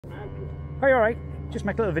Are you alright? Just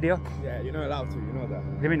make a little video. Yeah, you're not allowed to, you know that.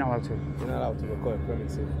 What do you mean not allowed to? You're not allowed to record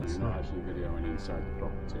premises. It's not actually videoing inside the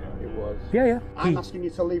property. It was. Yeah. I'm asking you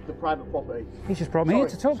to leave the private property. He's just brought me here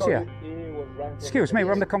to talk to you. He was right. Excuse me, we're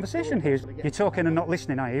having a conversation here. You're talking and not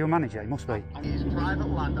listening, are you? You're a manager, you must be. It's private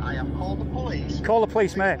land. I have called the police. Call the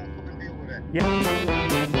police, mate. Yeah.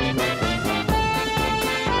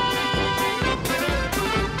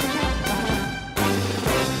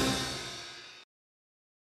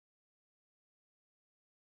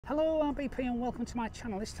 Hello, I'm BP and welcome to my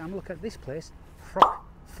channel. This time look at this place, Froch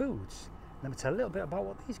Foods. Let me tell a little bit about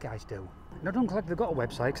what these guys do. Now, I don't look like they've got a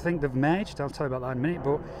website, I think they've merged, I'll tell you about that in a minute,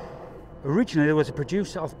 but originally there was a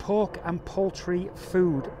producer of pork and poultry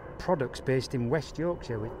food products based in West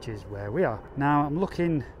Yorkshire, which is where we are. Now I'm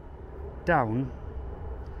looking down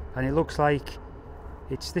and it looks like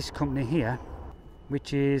it's this company here,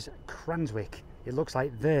 which is Cranswick. It looks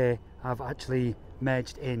like they have actually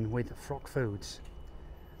merged in with Froch Foods.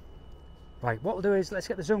 Right, what we'll do is let's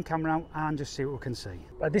get the zoom camera out and just see what we can see.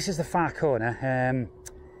 Right, this is the far corner.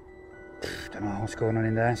 Don't know what's going on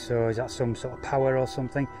in there. So is that some sort of power or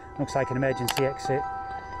something? Looks like an emergency exit,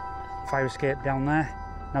 fire escape down there.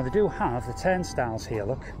 Now they do have the turnstiles here,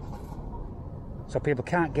 look. So people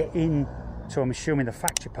can't get in to, I'm assuming, the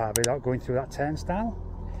factory part without going through that turnstile.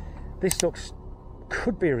 This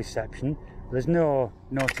could be a reception, but there's no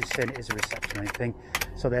notice saying it is a reception or anything.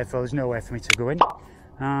 So therefore there's no way for me to go in.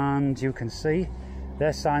 And you can see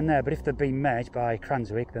their sign there, but if they've been merged by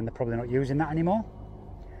Cranswick, then they're probably not using that anymore.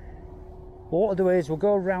 What we'll do is we'll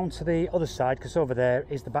go around to the other side, because over there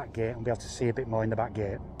is the back gate, and we'll be able to see a bit more in the back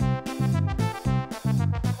gate.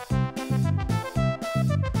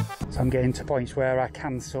 So I'm getting to points where I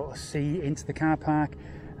can sort of see into the car park,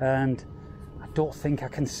 and I don't think I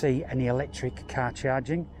can see any electric car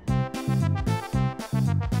charging.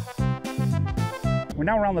 We're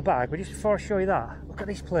now around the back, but just before I show you that, look at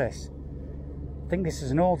this place. I think this is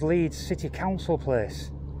an old Leeds City Council place.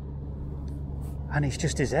 And it's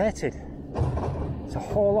just deserted. It's a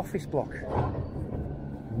whole office block.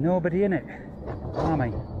 Nobody in it.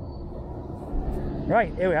 Blimey.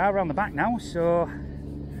 Right, here we are around the back now. So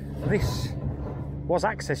this was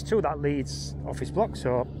access to that Leeds office block.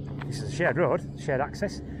 So this is a shared road, shared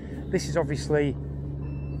access. This is obviously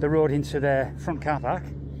the road into their front car park.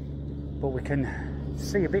 But we can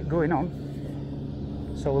see a bit going on.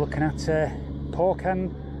 So we're looking at pork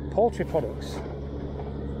and poultry products. So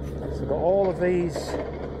we've got all of these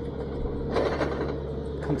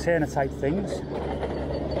container type things.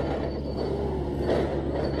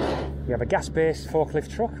 We have a gas-based forklift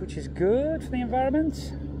truck, which is good for the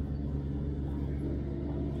environment.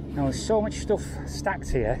 Now there's so much stuff stacked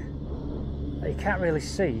here that you can't really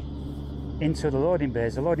see into the loading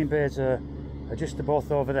bays. The loading bays are just both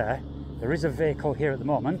over there. There is a vehicle here at the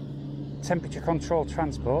moment, temperature controlled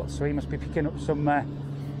transport, so he must be picking up some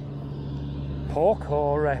pork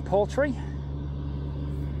or poultry.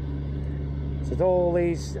 So there's all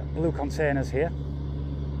these blue containers here,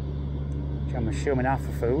 which I'm assuming are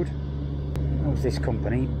for food. Who's this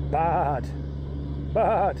company? Bad.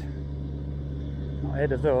 Not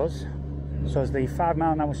heard of those. So there's the 5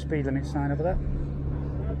 mile an hour speed limit sign over there.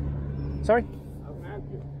 Sorry?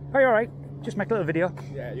 Are you alright? Just make a little video.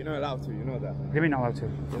 Yeah, you're not allowed to, you know that. What do you mean not allowed to?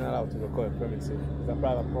 You're not allowed to record premises. It's a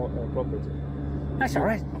private property. That's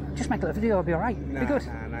alright. Just make a little video, it'll be alright. Be good.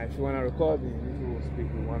 Nah, if you want to record, you need to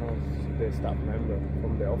speak with one of the staff members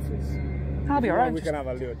from the office. I'll be alright. We can have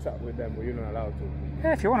a little chat with them, but you're not allowed to.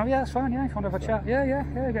 Yeah, if you want to, yeah, that's fine. Yeah, if you want to have a chat. Yeah,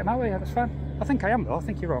 get my way, yeah, that's fine. I think I am though, I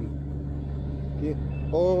think you're wrong. Yeah.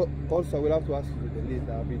 Also, we'll have to ask you the list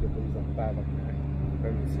that will be the police on private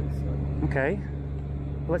premises. So. Okay.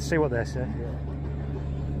 Let's see what they say. Yeah.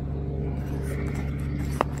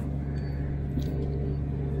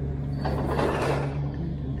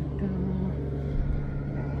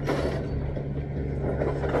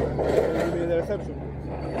 Can we meet the reception?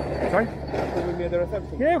 Sorry? Can we meet the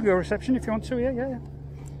reception? Yeah, we'll go to reception if you want to, yeah.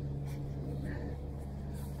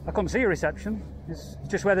 I couldn't see a reception. It's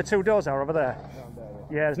just where the two doors are over there. Down there,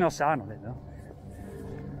 Yeah, there's no sign on it though.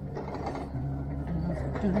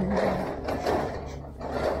 Can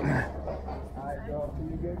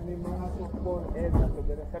you give me my phone and to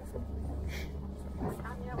the reception?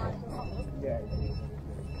 Yeah.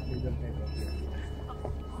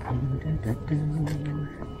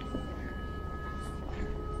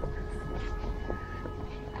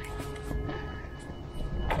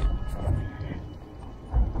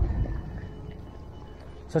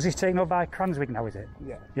 So is this taken over by Cranswick now, is it?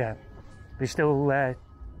 Yeah. Yeah. There's still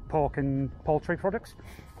pork and poultry products?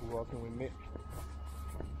 Working with me.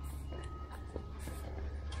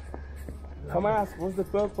 Can I ask, what's the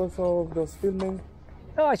purpose of those filming?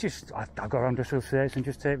 Oh, it's just, I go around industrial estates and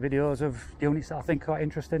just take videos of units that I think are quite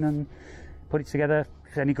interesting and put it together. If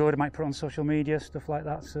it's any good, I might put it on social media, stuff like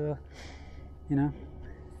that, so, you know.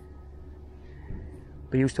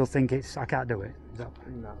 But you still think I can't do it? Is that...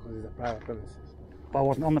 No, because it's a private premises. But I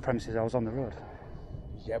wasn't on the premises, I was on the road.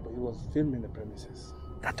 Yeah, but he was filming the premises.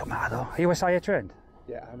 That don't matter though. Are you SIA trained?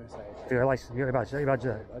 Yeah, I'm SIA trained. You're a license, you're a badge, is that your badge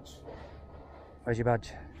there? Badge? Where's your badge?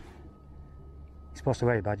 You're supposed to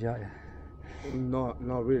wear your badge, aren't you? No,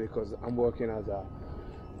 not really, because I'm working as a...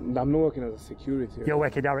 I'm not working as a security. You're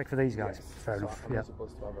working direct for these guys? Yes. Fair So enough, I'm yeah. not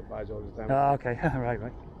supposed to have a badge all the time. Oh, okay, right.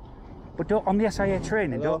 But don't, on the SIA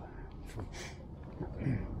training, Hello?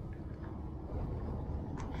 don't...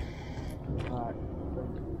 Alright.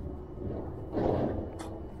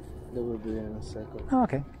 They will be in a second. Oh,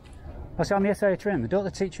 okay. I say on the SIA training, don't they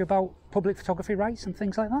teach you about public photography rights and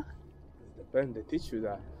things like that? It depends, they teach you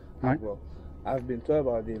that. Right. Well, I've been told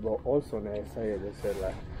about it, but also on the SIA they said,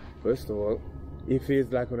 like, first of all, if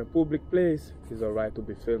it's like on a public place, it's alright to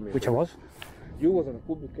be filming. Which I was. You was on a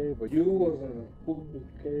public cable, you was on a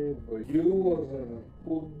public cable, you was on a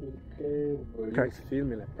public cable, you Correct. was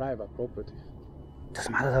filming a private property.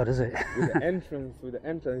 Doesn't matter though, does it? With the entrance,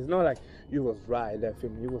 it's not like you was right there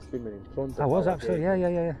filming, you was filming in front of I was our absolutely,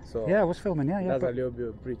 gate. yeah. So yeah, I was filming, yeah. That's a But little bit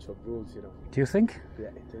of breach of rules, you know. do you think? Yeah,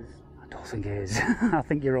 it is. I don't think it is. I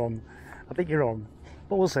think you're wrong.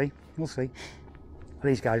 But we'll see.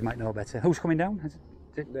 These guys might know better. Who's coming down? Is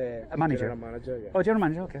it The a manager? general manager, yeah. Oh, general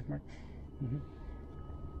manager, okay, right.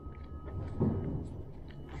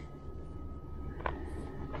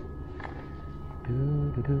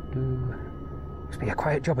 Must be a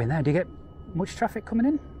quiet job in there. Do you get much traffic coming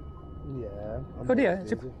in? Yeah. Oh dear,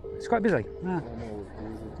 it's quite busy. Ah. I'm always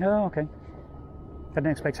busy. Oh, okay. I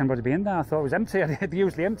didn't expect somebody to be in there. I thought it was empty. They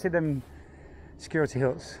usually empty them security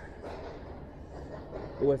huts.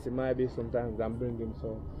 Yes, it might be sometimes I'm bringing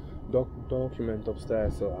some document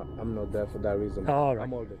upstairs, so I'm not there for that reason. Oh, right.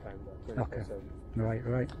 I'm all the time there, 24/7. Okay.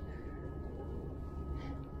 Right.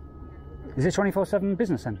 Is it 24/7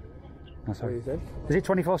 business then? Oh, What sorry. you said? Is it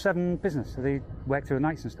 24/7 business? Do they work through the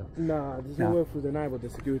nights and stuff? Nah, there's no work through the night, but the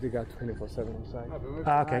security guard 24/7 inside.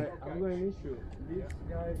 Ah, okay. I'm going to issue. These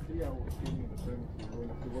guys here were filming the premises when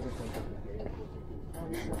he wasn't contacted the gate.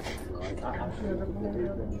 Actually, I don't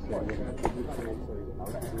know. Then he said, "We're going to do this, so I'll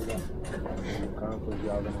do that." You can't put the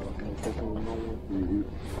other one.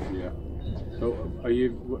 Yeah. So,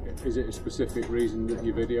 is it a specific reason that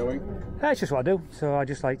you're videoing? That's just what I do. So I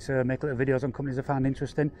just like to make little videos on companies I find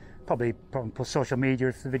interesting. Probably put social media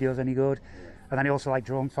if the video's any good. And then I also like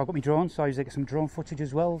drones. So I've got my drone, so I usually get some drone footage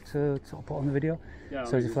as well to sort of put on the video. Yeah,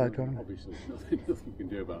 so it's a flight drone. Obviously, nothing you can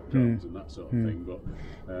do about drones and that sort of thing. But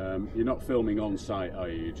you're not filming on site, are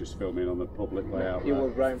you? You're just filming on the public layout. He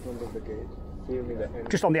was right in front of the gate, filming the end.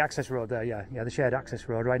 Just on the access road there, yeah, the shared access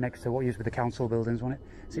road, right next to what used to be the council buildings, wasn't it?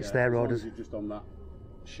 So it's their road. As long as you're just on that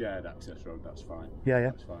shared access road, that's fine. Yeah.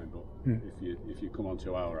 That's fine. But if you come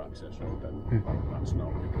onto our access road, then that's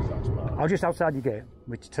not, because that's part. I was just outside your gate,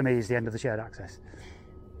 which to me is the end of the shared access.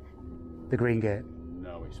 The green gate.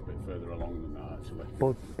 No, it's a bit further along than that actually.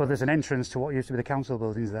 But there's an entrance to what used to be the council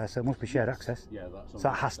buildings there, so it must be shared access. Yeah, that's on So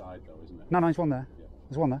the it has- side though, isn't it? No, there's one there. Yeah.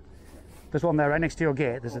 There's one there. There's one there right next to your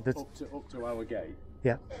gate. There's Up to our gate.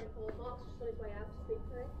 yeah.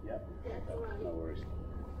 Yeah. No worries.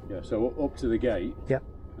 Yeah, so up to the gate. Yeah.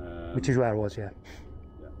 Which is where I was, yeah.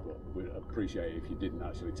 Yeah, but we'd appreciate it if you didn't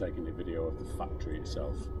actually take any video of the factory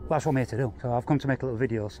itself. Well, that's what I'm here to do. So I've come to make a little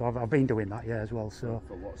video, so I've been doing that, yeah, as well. So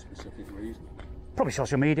For what specific reason? probably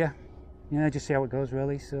social media. Yeah, just see how it goes,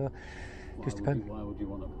 really. So just depends. Why would you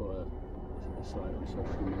want to put a site on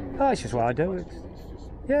social media? Oh, it's just what I do. It's just,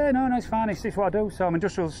 Yeah, no, it's fine. It's just what I do. So I'm an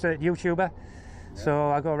industrial estate YouTuber. So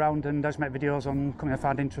I go around and just make videos on companies I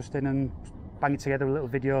find interesting and bang it together a little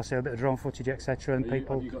video, say a bit of drone footage, etc. And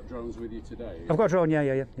people. Have you got drones with you today? I've got a drone, yeah.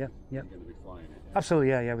 You're going to be flying it? Absolutely,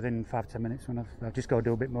 yeah. Within 5-10 minutes, when I've just got to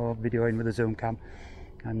do a bit more videoing with a zoom cam,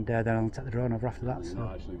 and then I'll take the drone over after that. You're So.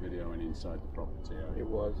 not actually videoing inside the property, are you? It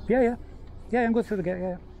was. Yeah. I'm good through the gate.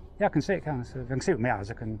 Yeah. I can see it, can't I? So if I can see it with my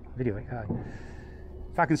eyes, I can video it, can't I?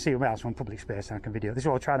 If I can see it with my eyes from public space, then I can video. This is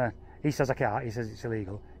what I'm trying to. He says I can't. He says it's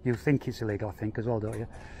illegal. You think it's illegal, I think, as well, don't you?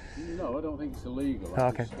 No, I don't think it's illegal. Oh, I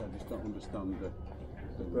okay. just don't understand the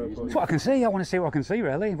reason. It's what I can see. I want to see what I can see,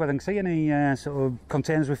 really. Whether I can see any sort of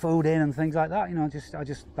containers with food in and things like that. You know, I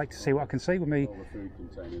just like to see what I can see with me. All the food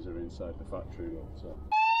containers are inside the factory, so.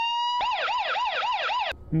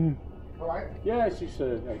 Alright. Yeah, it's just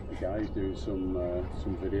a guy doing some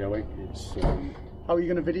videoing. It's How are you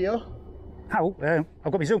going to video? How?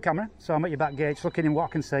 I've got my zoom camera, so I'm at your back gate, just looking in what I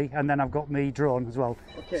can see, and then I've got my drone as well.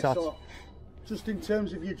 Okay, So so Just in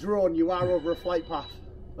terms of your drone, you are over a flight path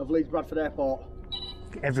of Leeds Bradford Airport.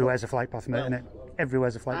 Everywhere's a flight path, mate, isn't it?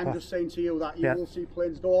 Everywhere's a flight I'm path. just saying to you that you will see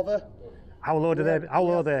planes go over. How low are they? How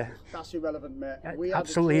low are they? That's irrelevant, mate. It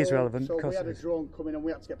absolutely is relevant. So we had a It is. drone come in and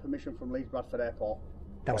we had to get permission from Leeds Bradford Airport.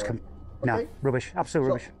 That was Okay. nah, rubbish. Absolute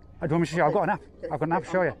rubbish. I don't want me to show you. I've got an app. I've got an app to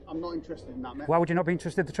show you. I'm not interested in that, mate. Why would you not be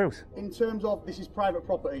interested in the truth? In terms of this is private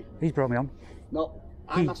property. He's brought me on. No,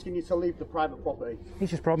 I'm asking you to leave the private property.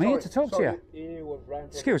 He's just brought me here to talk to you.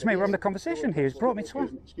 Excuse me, we're having a conversation here. He's brought me to.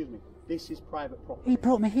 Excuse me. This is private property. He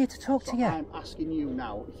brought me here to talk to you. I'm asking you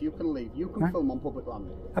now if you can leave. You can film on public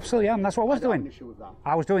land. Absolutely, am. That's what I was I don't have an doing. issue with that.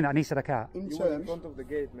 I was doing that, and he said I can't. In You were in terms, front of the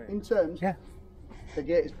gate, mate. in terms, Yeah, the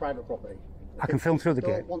gate is private property. I can film through the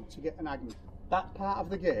Don't gate. want to get an argument. That part of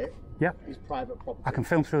the gate Yeah, is private property. I can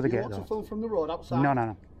film through the you gate want though. to film from the road outside? No, no,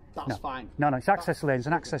 no. That's No. fine. No, no, it's access lanes,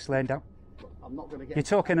 an access lane down. I'm not going to get. You're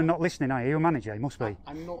talking and not listening, are you? You're a manager, you must be.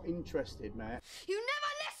 I'm not interested, mate. You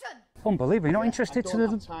never listen! Unbelievable, you're not I interested don't to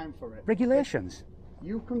have the time for it. regulations.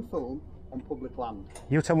 You can film on public land.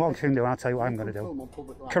 You tell me what I'm going to do, and I'll tell you what I'm You going to can do. film on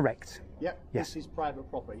public land. Correct. Yep. Yes. This is private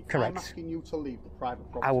property. Correct. I'm asking you to leave the private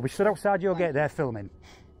property. I will be stood outside your gate there filming.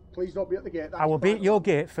 Please don't be at the gate. I will be at your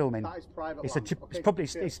gate filming. That is private It's land. it's Okay, public.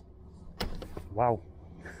 cheers. Wow.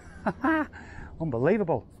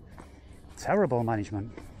 Unbelievable. Terrible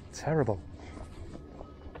management. Terrible.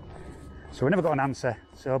 So we never got an answer.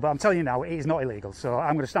 So, but I'm telling you now, it is not illegal. So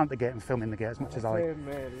I'm going to stand at the gate and film in the gate as much as I like. Hey,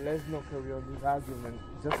 man, let's not carry on this argument.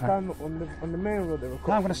 Just stand on the main road.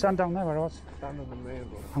 No, I'm going to stand down there where I was. Stand on the main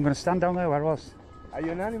road. I'm going to stand down there where I was. Are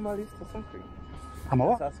you an animalist or something? I'm a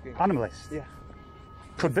what? Just asking. Animalist. Yeah.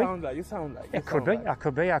 Could be. You sound like. It could be. I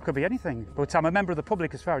could be. I could be anything. But I'm a member of the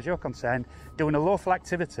public, as far as you're concerned, doing a lawful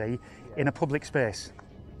activity in a public space.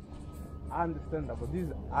 I understand that, but this,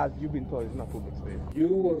 as you've been told, is not public space. You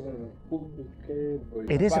was in a public space, but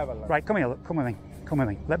It is. private land. Right, come here. Look, come with me. Come with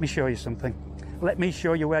me. Let me show you something. Let me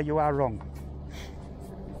show you where you are wrong.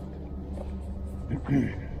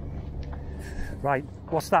 Right.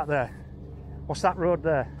 What's that there? What's that road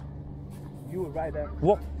there? You were right there.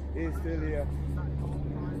 What? It's still here.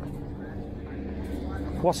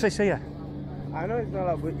 What's this here? I know it's not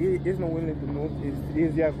like, but he's not willing to move. It's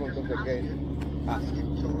easier in front of the gate.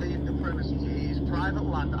 Asking to leave the premises. It is private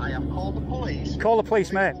land. I have called the police. Call the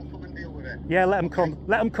police, mate. Will come and deal with it. Yeah, let them come.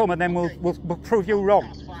 Let them come, and then we'll prove you wrong.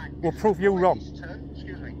 That's fine. We'll prove you wrong.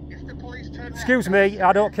 Excuse me. If the police turn Excuse me.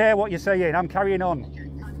 I don't care what you're saying. I'm carrying on.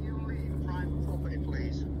 Can you leave private property,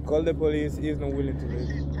 please? Call the police. He's not willing to This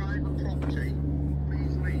leave. is private property.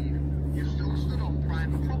 Please leave. You're still stood on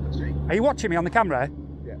private property. Are you watching me on the camera?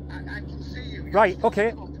 Yeah. I can see you. You're Right, still okay.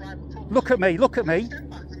 stood on private property. Look at me. Look at me. Step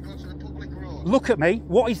back and go to the public road. Look at me.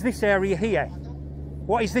 What is this area here?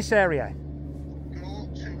 What is this area? Go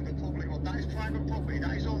to the public road. That is private property.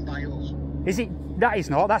 That is owned by us. Is it? That is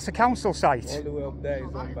not. That's a council All site. the way up there is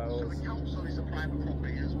owned by So us. the council is a private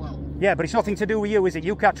property as well. Yeah, but it's nothing to do with you, is it?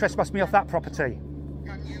 You can't trespass me off that property.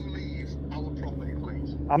 Can you leave our property,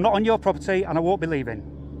 please? I'm not on your property, and I won't be leaving.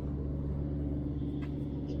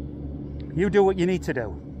 You do what you need to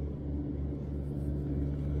do.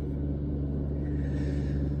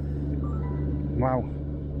 Wow.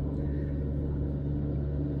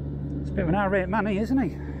 It's a bit of an irate man, isn't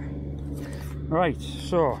he? Right,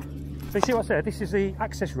 so you see what I said? This is the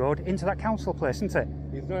access road into that council place, isn't it?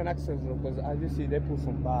 It's not an access road because as you see, they put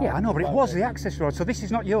some bars. Yeah, I know, but it was the access road, so this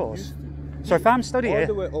is not yours. So if I'm stood All here,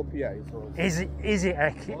 the way up here is ours. is it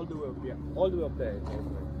a, All the way up here. All the way up there is ours.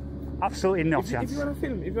 absolutely no If you chance? wanna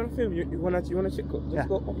film, you wanna check, just Yeah.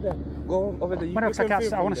 go up there. Go over there. Well, no, 'cause I can can't.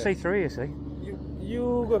 film I want to from see through. You see? there.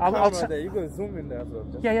 You go I'll camera t- there. You go zoom in there as well.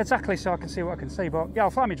 Just Yeah, exactly. So I can see what I can see. But yeah, I'll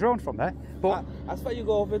fly my drone from there. But as far as you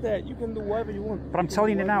go over there, you can do whatever you want. but I'm can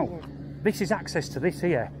telling do you whatever now, want. this is access to this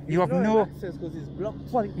here. You have It's not no. an access because it's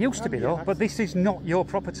blocked. Well, it used to be Can't though, an but this is not your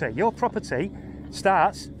property. Your property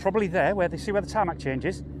starts probably there, where they see where the tarmac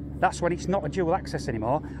changes. That's when it's not a dual access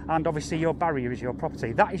anymore, and obviously your barrier is your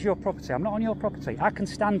property. That is your property. I'm not on your property. I can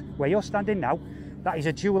stand where you're standing now. That is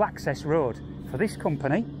a dual access road for this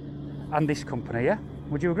company and this company. Yeah,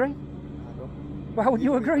 would you agree? Well, how would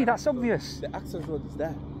you agree? That's obvious. The access road is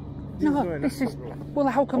there. No, this is. Well,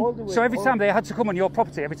 how All the come? way- So every all- time they had to come on your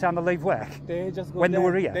property, every time they leave work. They just go When they there.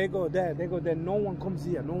 were here? They go there. They go there. No one comes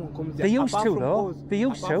here. No one comes here. They used Apart to from though. us. They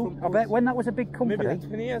used Apart to. from I bet us. when that was a big Maybe company. like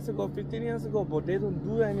 20 years ago, 15 years ago, but they don't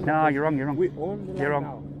do that anymore. No, you're wrong. You're wrong. We own the You're land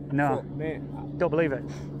wrong. now. No. So, man, Don't believe it.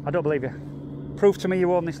 I don't believe you. Prove to me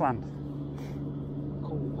you own this land.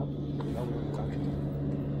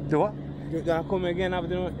 Do what? You're gonna come again, have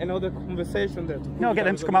another conversation there? No, get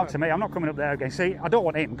them to come out to me. I'm not coming up there again. See, I don't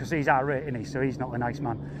want him because he's irate, isn't he? So he's not a nice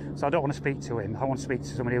man. So I don't want to speak to him. I want to speak to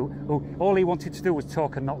somebody who all he wanted to do was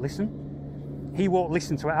talk and not listen. He won't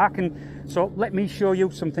listen to it. So let me show you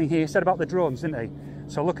something here. He said about the drones, didn't he?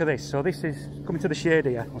 So look at this. So this is coming to the shade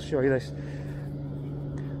here. I'll show you this.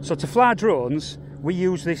 So to fly drones, we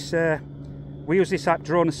use this app,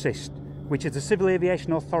 Drone Assist, which is the Civil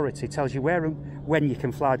Aviation Authority, tells you where and when you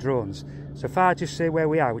can fly drones. So if I just say where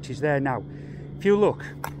we are, which is there now, if you look,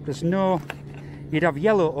 there's no, you'd have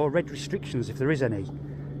yellow or red restrictions if there is any.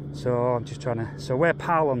 So I'm just trying to, so where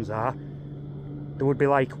pylons are, there would be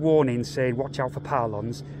like warnings saying watch out for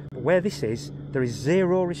pylons. But where this is, there is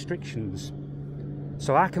 0 restrictions.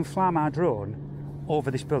 So I can fly my drone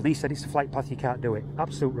over this building. He said it's a flight path, you can't do it.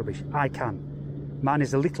 Absolute rubbish. I can. Mine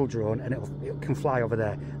is a little drone and it can fly over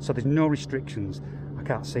there. So there's no restrictions. I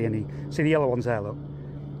can't see any. See the yellow ones there, look.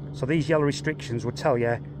 So these yellow restrictions would tell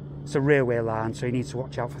you it's a railway line, so you need to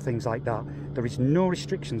watch out for things like that. There is no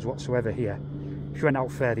restrictions whatsoever here. If you went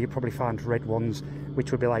out further, you'd probably find red ones,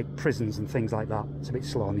 which would be like prisons and things like that. It's a bit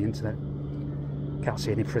slow on the internet. Can't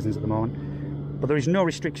see any prisons at the moment. But there is no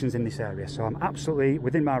restrictions in this area, so I'm absolutely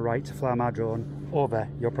within my right to fly my drone over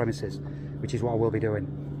your premises, which is what I will be doing.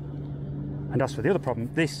 And as for the other problem,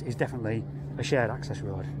 this is definitely a shared access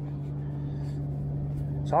road.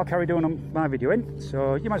 So I'll carry doing my videoing,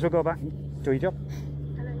 so you might as well go back and do your job.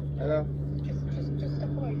 Hello. Just step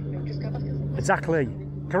away from him. Just go back to the... Exactly.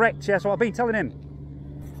 Correct, yes, what I've been telling him.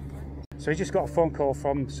 So he just got a phone call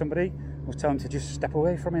from somebody who was telling him to just step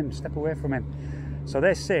away from him, step away from him. So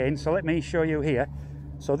they're saying, so let me show you here.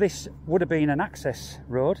 So this would have been an access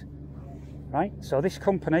road, right? So this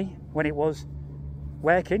company, when it was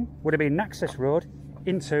working, would have been an access road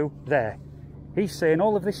into there. He's saying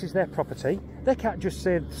all of this is their property. They can't just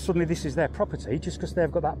say suddenly this is their property just because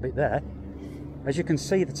they've got that bit there. As you can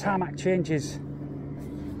see, the tarmac changes.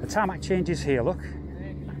 The tarmac changes here, look.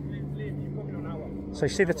 So you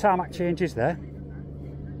see the tarmac changes there.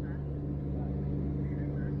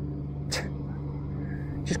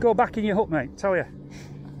 Just go back in your hut, mate, tell you.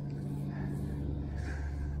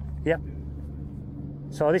 Yep.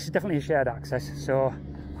 So this is definitely a shared access, so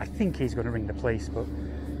I think he's going to ring the police, but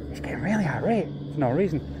he's getting really irate for no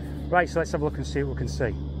reason. Right, so let's have a look and see what we can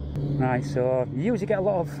see. Right, so you usually get a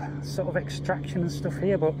lot of sort of extraction and stuff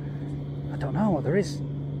here, but I don't know what there is.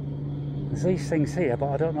 There's these things here, but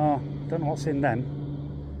I don't know what's in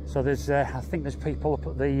them. So there's, I think there's people up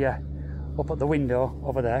at the window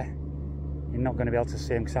over there. You're not going to be able to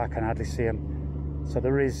see them because I can hardly see them. So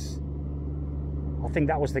there is, I think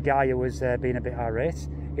that was the guy who was being a bit irate.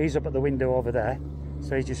 He's up at the window over there,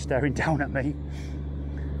 so he's just staring down at me.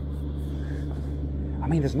 I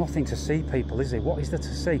mean, there's nothing to see, people, is there? What is there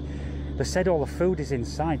to see? They said all the food is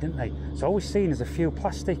inside, didn't they? So all we've seen is a few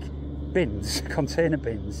plastic bins, container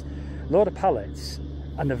bins, load of pallets,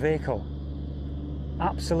 and the vehicle.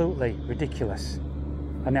 Absolutely ridiculous.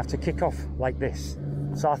 And they have to kick off like this.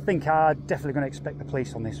 So I think I'm definitely going to expect the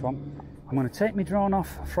police on this one. I'm going to take my drone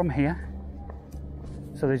off from here.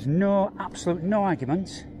 So there's absolute no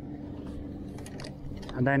argument.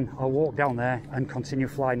 And then I'll walk down there and continue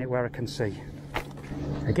flying it where I can see.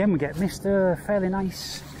 Again, we get Mr. Fairly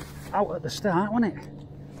Nice out at the start, wasn't it?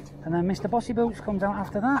 And then Mr. Bossy Boots comes out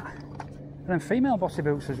after that. And then female Bossy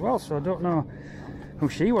Boots as well, so I don't know who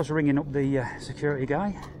she was ringing up the security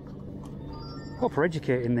guy. Hope we're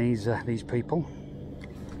educating these people.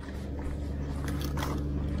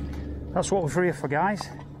 That's what we're here for, guys.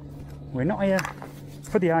 We're not here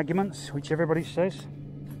for the arguments, which everybody says.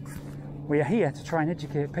 We are here to try and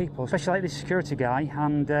educate people, especially like this security guy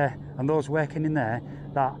and those working in there,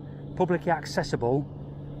 that publicly accessible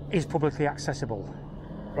is publicly accessible.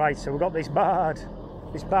 Right, so we've got this barred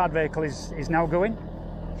vehicle is now going.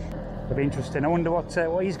 It'll be interesting. I wonder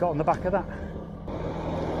what he's got on the back of that.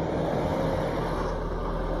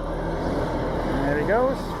 There he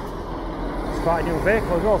goes. It's quite a new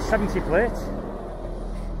vehicle as well, 70 plate.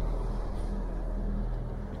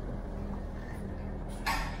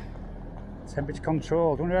 Temperature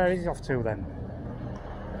controlled. I wonder where he's off to then.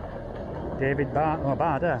 David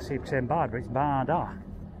Barda. I see him saying Bard, but it's Barda.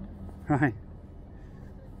 Right.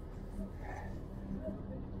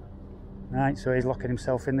 Right, so he's locking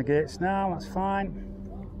himself in the gates now, that's fine.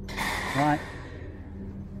 Right,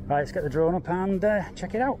 let's get the drone up and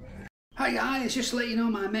check it out. Hi guys, just to let you know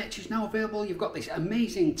my merch is now available. You've got this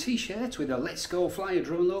amazing t-shirt with a Let's Go Fly a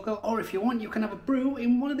Drone logo, or if you want you can have a brew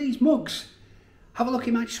in one of these mugs. Have a look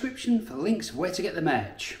in my description for the links of where to get the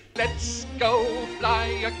merch. Let's go fly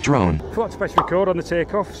a drone. Forgot to press record on the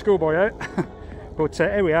takeoff, schoolboy out. But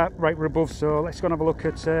here we are, right we're above, so let's go and have a look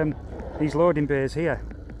at these loading bays here.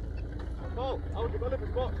 Oh, how would you belly for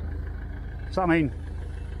spots? What's that mean?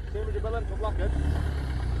 Same as your belly for blackhead.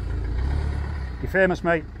 You're famous,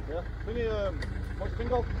 mate. Yeah. Thingy, what's your thing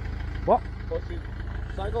called? What? What's your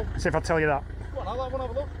cycle? See if I tell you that. Go on, I'll have one, have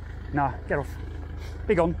a look. Nah, get off.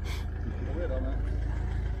 Be gone. Wait on that.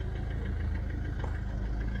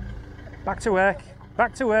 Back to work.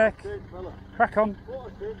 Back to work. Strange fella. Crack on.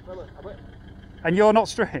 What a strange fella. I bet And you're not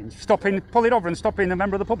strange. Stopping, pull it over and stopping a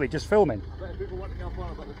member of the public just filming. if people want to get off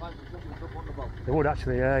on about the time and stuff on the boat. They would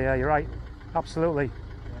actually, yeah, you're right. Absolutely.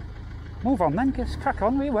 Move on then, just crack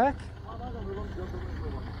on with your work.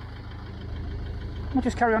 We'll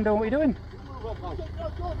just carry on doing what you're doing.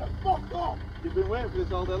 Fuck off! You've been waiting for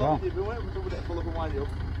this all day long. Well. You've been waiting for somebody to pull up and wind you up.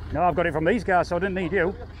 No, I've got it from these guys, so I didn't need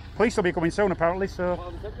you. Police will be coming soon apparently, so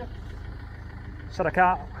What have they said to you? said I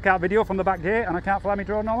can't video from the back gate and I can't fly my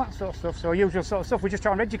drone and all that sort of stuff. So usual sort of stuff. We just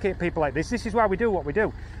try and educate people like this. This is why we do what we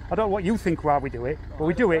do. I don't know what you think why we do it, but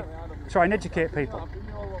we do it to try and educate people. I've seen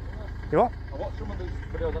you all up there. You what? I watch some of these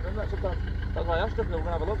videos on the internet sometimes. That's why I asked if they were going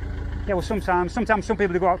to have a look. Yeah, well sometimes some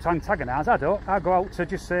people go out to antagonise. I don't. I go out to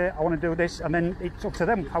just say I want to do this, and then it's up to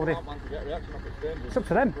them how they. Man to get reaction off the strangers. It's up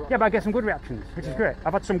to them. Yeah, but I get some good reactions, which is great.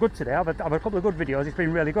 I've had some good today. I've had a couple of good videos. It's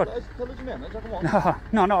been really good. Tell us your name, then. Come on.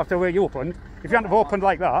 No, not after the way you opened. If you hadn't have opened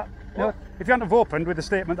like that, no, if you hadn't have opened with the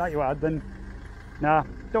statement that you had, then nah,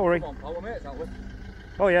 don't worry. Come on, pal, we're mates, aren't we?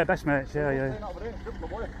 Oh yeah, best mates. Yeah, yeah. Staying out of it, strip club,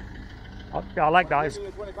 boy. I like that. Give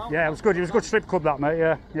you £20. Yeah, it was good. It was a good strip club, that mate.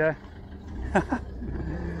 Yeah, yeah.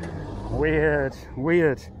 Weird.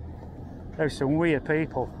 There's some weird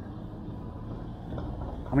people.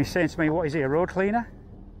 And he's saying to me, "What is he, a road cleaner?"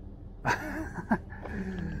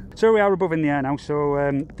 So we are above in the air now.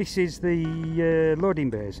 So this is the loading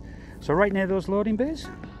bays. So right near those loading bays.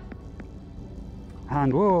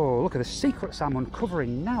 And whoa, look at the secrets I'm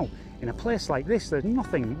uncovering now. In a place like this, there's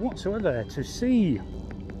nothing whatsoever to see.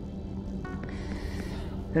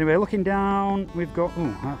 Anyway, looking down, we've got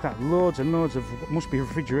loads and loads of, must be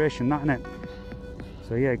refrigeration, that, isn't it?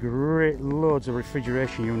 So yeah, great loads of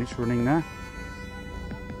refrigeration units running there.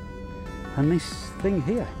 And this thing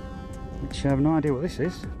here, which I have no idea what this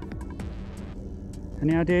is.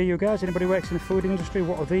 Any idea, you guys? Anybody works in the food industry?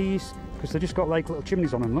 What are these? Because they've just got like little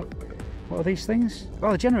chimneys on them, look. What are these things?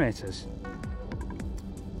 Oh, the generators.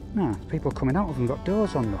 No, people coming out of them got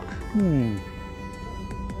doors on, look.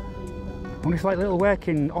 I wonder if like little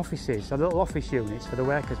working offices, so little office units for the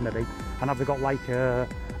workers maybe, and have they got like a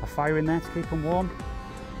fire in there to keep them warm?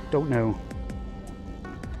 Don't know.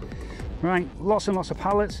 Right, lots and lots of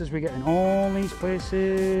pallets as we get in all these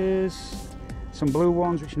places. Some blue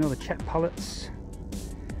ones, which you know, the check pallets.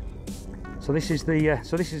 So this is the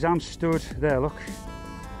I'm stood there, look.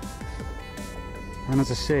 And as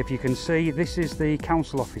I say, if you can see, this is the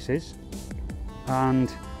council offices,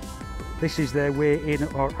 and this is their way in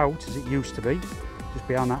or out, as it used to be, just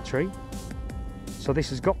behind that tree. So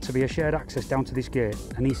this has got to be a shared access down to this gate.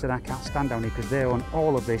 And he said I can't stand down here because they own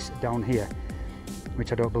all of this down here,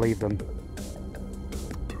 which I don't believe them.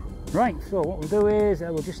 Right, so what we'll do is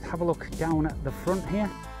we'll just have a look down at the front here.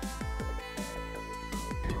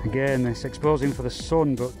 Again, it's exposing for the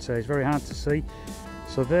sun, but it's very hard to see.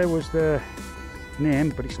 So there was the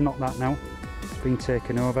name, but it's not that now. It's been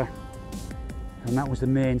taken over. And that was the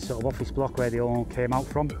main sort of office block where they all came out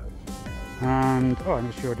from. And I'm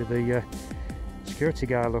not sure, did the security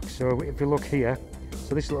guy look? So if you look here,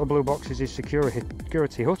 so this little blue box is his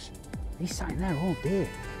security hut. He's sat in there all day.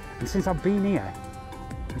 And since I've been here,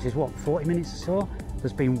 which is what, 40 minutes or so,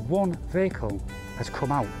 there's been one vehicle has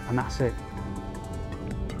come out, and that's it.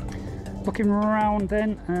 Looking around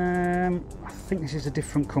then, I think this is a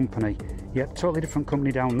different company. Yep, totally different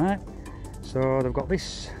company down there. So they've got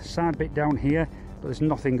this side bit down here, but there's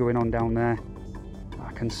nothing going on down there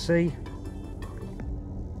I can see.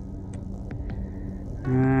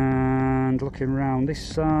 And looking around this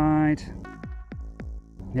side.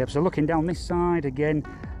 Yep, so looking down this side again,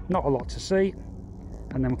 not a lot to see.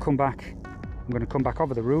 And then we'll come back. I'm going to come back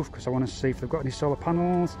over the roof because I want to see if they've got any solar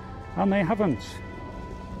panels, and they haven't.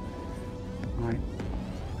 Right,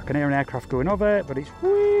 I can hear an aircraft going over, but it's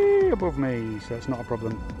way above me, so it's not a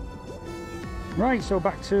problem. Right, so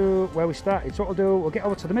back to where we started. So what we'll do, we'll get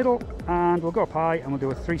over to the middle and we'll go up high and we'll do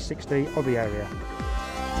a 360 of the area.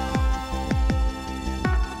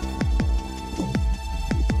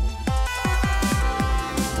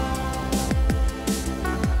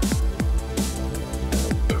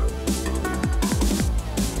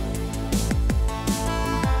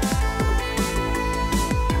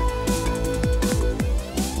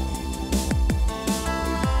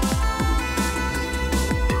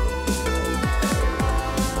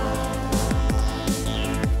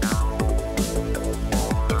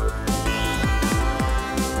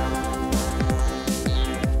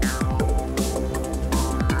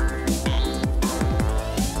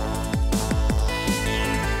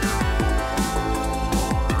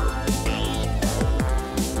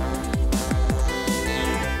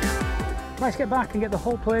 Let's get back and get the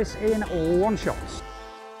whole place in one shot.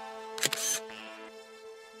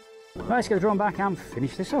 Let's get the drone back and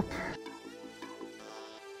finish this up.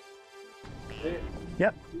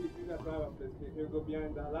 Yep. Can you go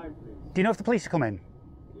behind that line, please? Do you know if the police are coming?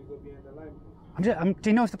 Can you go behind the line, please? Do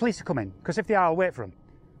you know if the police are coming? Because if they are, I'll wait for them.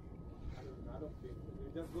 I don't think so. You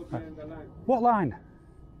just go behind the line. What line?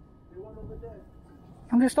 The one over there.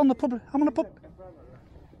 I'm just on the public. I'm on a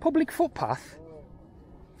public footpath.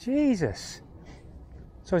 Jesus.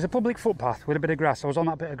 So it's a public footpath with a bit of grass. I was on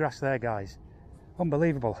that bit of grass there, guys.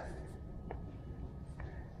 Unbelievable.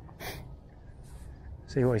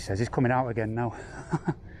 See what he says. He's coming out again now.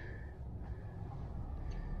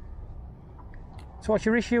 So what's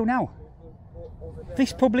your issue now?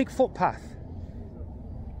 This public footpath.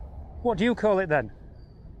 What do you call it then?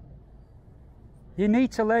 You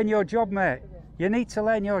need to learn your job, mate. You need to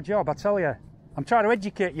learn your job, I tell you. I'm trying to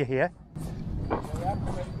educate you here.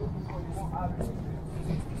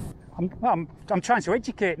 I'm trying to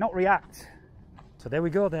educate, not react. So there we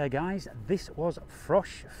go there, guys. This was Froch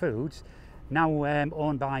Foods, now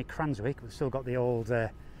owned by Cranswick. We've still got the old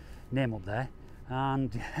name up there.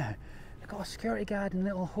 And they've got a security guard in a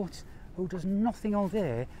little hut who does nothing all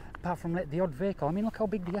day apart from let the odd vehicle. I mean, look how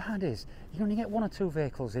big the yard is. You can only get 1 or 2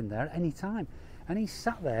 vehicles in there at any time. And he's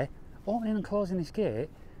sat there opening and closing this gate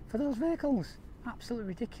for those vehicles. Absolutely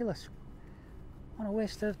ridiculous. What a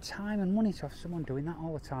waste of time and money to have someone doing that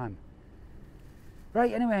all the time.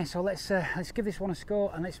 Right, anyway, so let's give this one a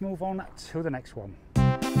score and let's move on to the next one.